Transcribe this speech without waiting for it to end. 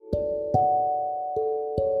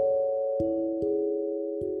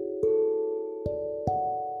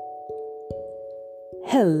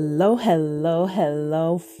Hello, hello,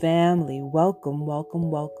 hello, family. Welcome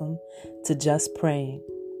to Just Praying.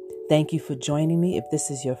 Thank you for joining me. If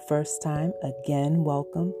this is your first time, again,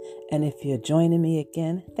 welcome. And if you're joining me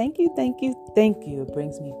again, thank you. It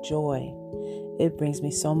brings me joy. It brings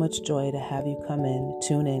me so much joy to have you come in,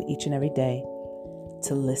 tune in each and every day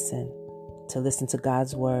to listen to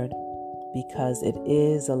God's word, because it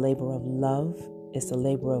is a labor of love. It's a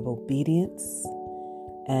labor of obedience.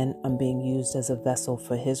 And I'm being used as a vessel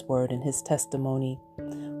for His word and His testimony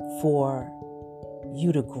for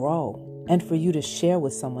you to grow and for you to share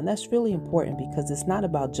with someone. That's really important, because it's not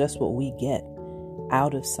about just what we get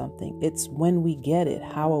out of something. It's when we get it,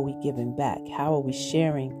 how are we giving back? How are we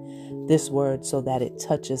sharing this word so that it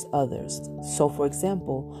touches others? So, for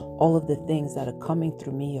example, all of the things that are coming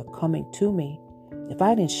through me or coming to me, if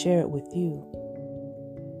I didn't share it with you,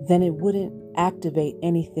 then it wouldn't activate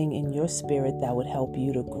anything in your spirit that would help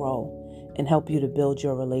you to grow and help you to build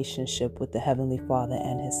your relationship with the Heavenly Father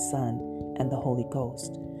and His Son and the Holy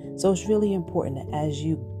Ghost. So it's really important that as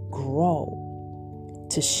you grow,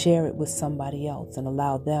 to share it with somebody else and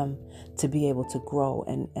allow them to be able to grow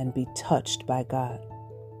and be touched by God.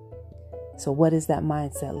 So what is that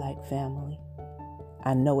mindset like, family?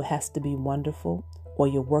 I know it has to be wonderful, or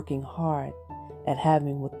you're working hard at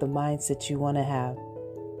having what the mindset you want to have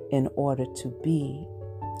in order to be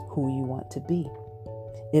who you want to be.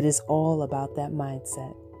 It is all about that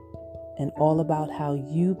mindset and all about how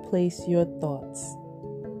you place your thoughts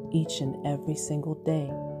each and every single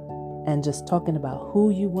day. And just talking about who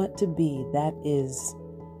you want to be, that is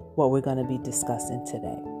what we're going to be discussing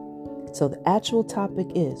today. So the actual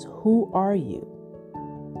topic is, who are you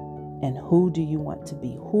and who do you want to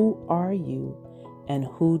be? Who are you and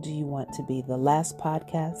who do you want to be? The last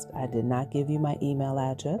podcast, I did not give you my email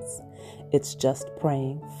address. It's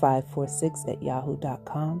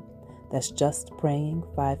justpraying546@yahoo.com. That's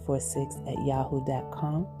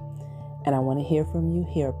justpraying546@yahoo.com. And I want to hear from you.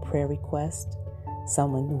 Hear a prayer request.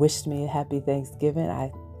 Someone wished me a happy Thanksgiving.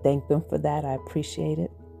 I thank them for that. I appreciate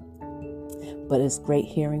it. But it's great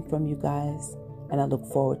hearing from you guys, and I look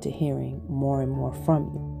forward to hearing more and more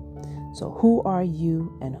from you. So who are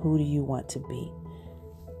you and who do you want to be?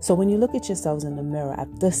 So when you look at yourselves in the mirror,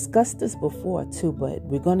 I've discussed this before too, but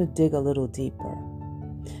we're going to dig a little deeper,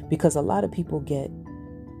 because a lot of people get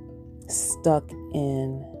stuck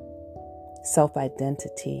in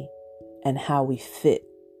self-identity and how we fit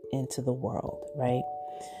into the world, right?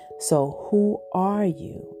 So who are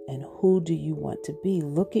you and who do you want to be?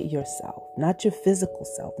 Look at yourself, not your physical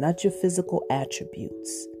self, not your physical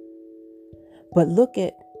attributes, but look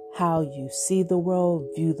at how you see the world,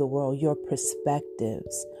 view the world, your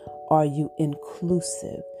perspectives. Are you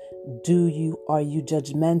inclusive? Are you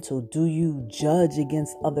judgmental? Do you judge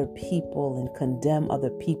against other people and condemn other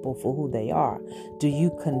people for who they are? Do you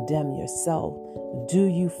condemn yourself? Do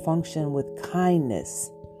you function with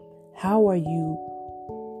kindness? How are you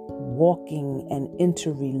walking and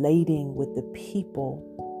interrelating with the people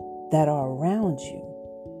that are around you?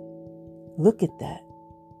 Look at that.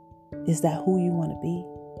 Is that who you want to be?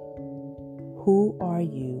 Who are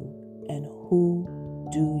you and who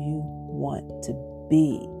do you want to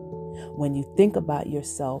be? When you think about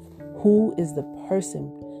yourself, who is the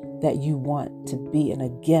person that you want to be? And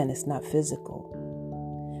again, it's not physical.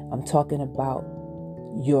 I'm talking about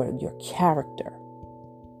your character,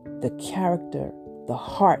 the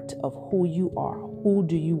heart of who you are. Who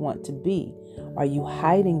do you want to be? Are you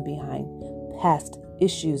hiding behind past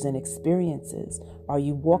issues and experiences? Are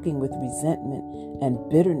you walking with resentment and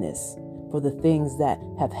bitterness for the things that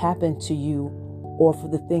have happened to you, or for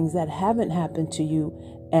the things that haven't happened to you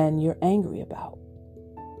and you're angry about?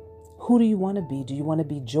 Who do you want to be? Do you want to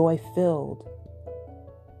be joy-filled?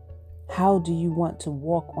 How do you want to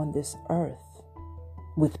walk on this earth?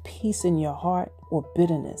 With peace in your heart or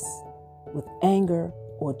bitterness? With anger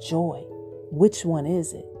or joy? Which one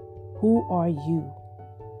is it? Who are you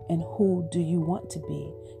and who do you want to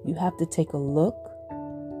be? You have to take a look.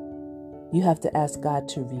 You have to ask God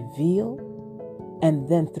to reveal. And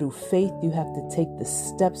then through faith, you have to take the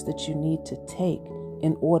steps that you need to take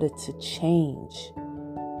in order to change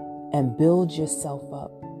and build yourself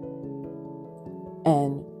up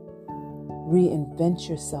and reinvent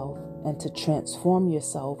yourself and to transform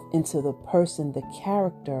yourself into the person, the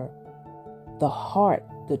character, the heart,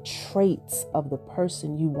 the traits of the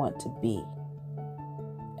person you want to be.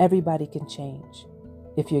 Everybody can change.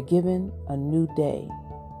 If you're given a new day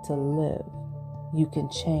to live, you can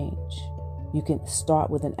change. You can start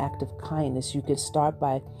with an act of kindness. You can start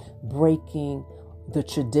by breaking the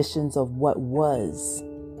traditions of what was,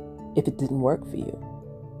 if it didn't work for you.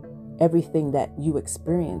 Everything that you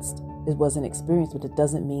experienced It was an experience, but it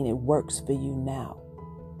doesn't mean it works for you now.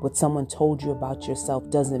 What someone told you about yourself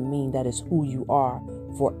doesn't mean that is who you are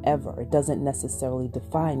forever. It doesn't necessarily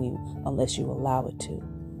define you unless you allow it to.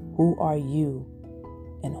 Who are you,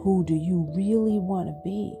 and who do you really want to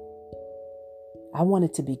be? I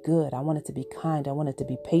wanted to be good. I wanted to be kind. I wanted to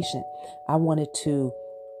be patient. I wanted to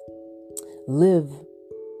live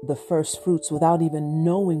the first fruits without even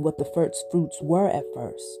knowing what the first fruits were at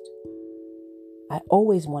first. I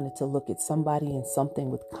always wanted to look at somebody and something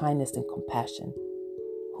with kindness and compassion.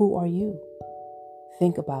 Who are you?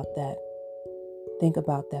 Think about that. Think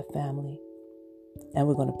about that, family. And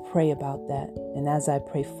we're going to pray about that. And as I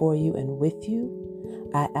pray for you and with you,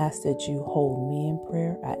 I ask that you hold me in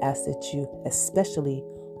prayer. I ask that you especially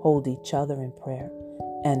hold each other in prayer.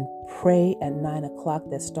 And pray at 9 o'clock.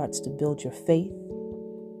 That starts to build your faith.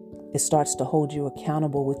 It starts to hold you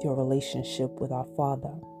accountable with your relationship with our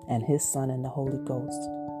Father and His Son and the Holy Ghost.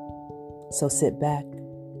 So sit back,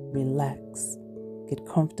 relax, get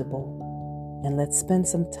comfortable, and let's spend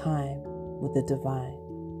some time with the divine.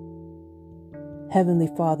 Heavenly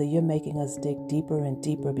Father, you're making us dig deeper and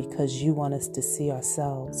deeper because you want us to see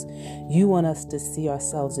ourselves. You want us to see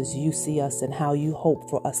ourselves as you see us and how you hope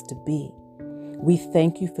for us to be. We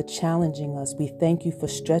thank you for challenging us. We thank you for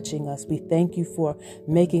stretching us. We thank you for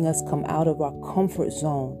making us come out of our comfort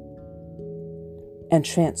zone and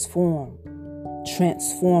transform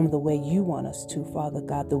the way you want us to, Father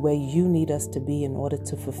God, the way you need us to be in order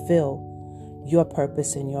to fulfill your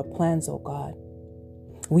purpose and your plans, oh God.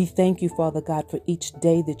 We thank you, Father God, for each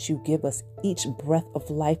day that you give us, each breath of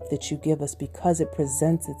life that you give us, because it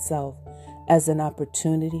presents itself as an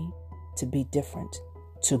opportunity to be different,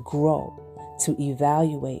 to grow, to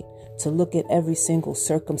evaluate, to look at every single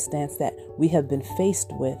circumstance that we have been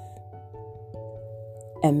faced with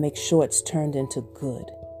and make sure it's turned into good.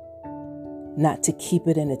 Not to keep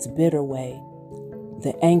it in its bitter way,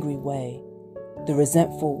 the angry way, the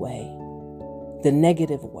resentful way, the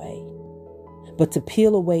negative way, but to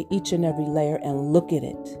peel away each and every layer and look at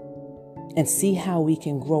it and see how we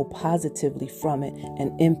can grow positively from it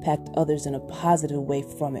and impact others in a positive way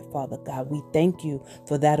from it, Father God. We thank you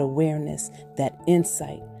for that awareness, that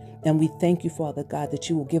insight. And we thank you, Father God, that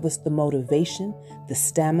you will give us the motivation, the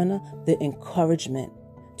stamina, the encouragement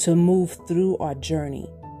to move through our journey,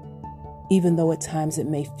 even though at times it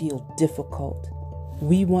may feel difficult.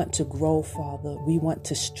 We want to grow, Father. We want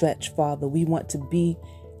to stretch, Father. We want to be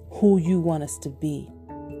who you want us to be.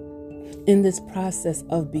 In this process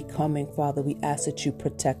of becoming, Father, we ask that you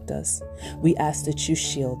protect us. We ask that you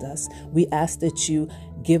shield us. We ask that you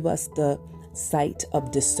give us the sight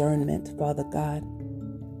of discernment, Father God,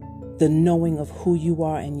 the knowing of who you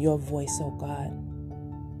are and your voice, oh God,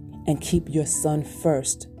 and keep your Son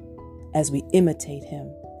first as we imitate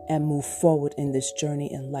him and move forward in this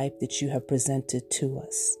journey in life that you have presented to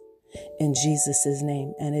us. In Jesus'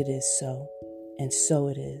 name, and it is so, and so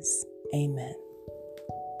it is. Amen.